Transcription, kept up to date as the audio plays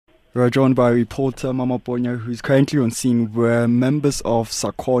We're joined by reporter Mamaponya, who's currently on scene where members of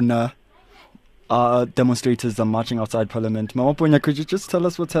Ses'khona demonstrators are marching outside Parliament. Mamaponya, could you just tell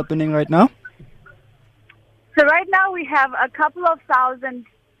us what's happening right now? So right now we have a couple of thousand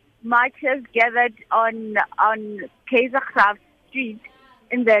marchers gathered on Kaisergraaf Street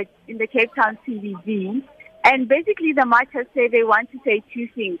in the Cape Town CBD, and basically the marchers say they want to say two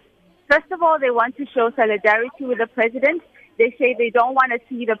things. First of all, they want to show solidarity with the president. They say they don't want to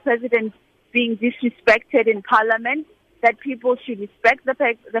see the president being disrespected in Parliament, that people should respect the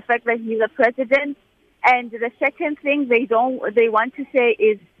fact that he's a president. And the second thing they want to say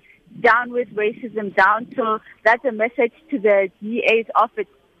is down with racism, down. So that's a message to the DA's office.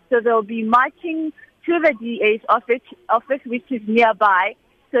 So they'll be marching to the DA's office, which is nearby.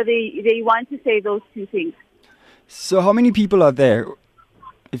 So they want to say those two things. So how many people are there,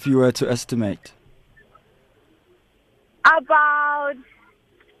 if you were to estimate? About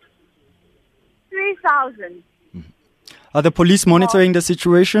 3,000. Are the police monitoring the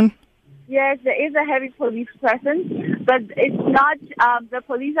situation? Yes, there is a heavy police presence, but it's not, the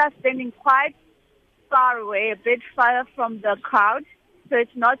police are standing quite far away, a bit far from the crowd, so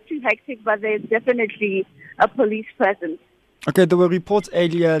it's not too hectic, but there's definitely a police presence. Okay, there were reports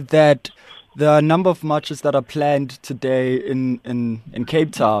earlier that there are a number of marches that are planned today in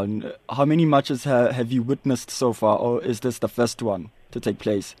Cape Town. How many marches have you witnessed so far, or is this the first one to take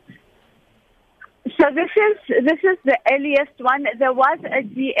place? So this is the earliest one. There was a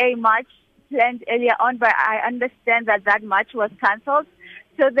DA march planned earlier on, but I understand that march was cancelled.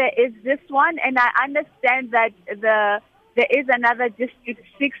 So there is this one, and I understand that there is another District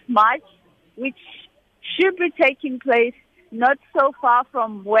 6 march, which should be taking place not so far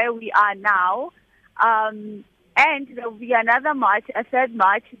from where we are now. And there will be another march, a third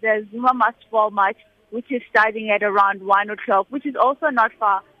march, the Zuma Must Fall march, which is starting at around 1 o'clock, which is also not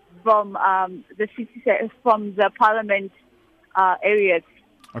far from the city, from the Parliament areas.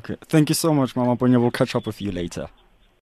 Okay, thank you so much, Mamaponya. We'll catch up with you later.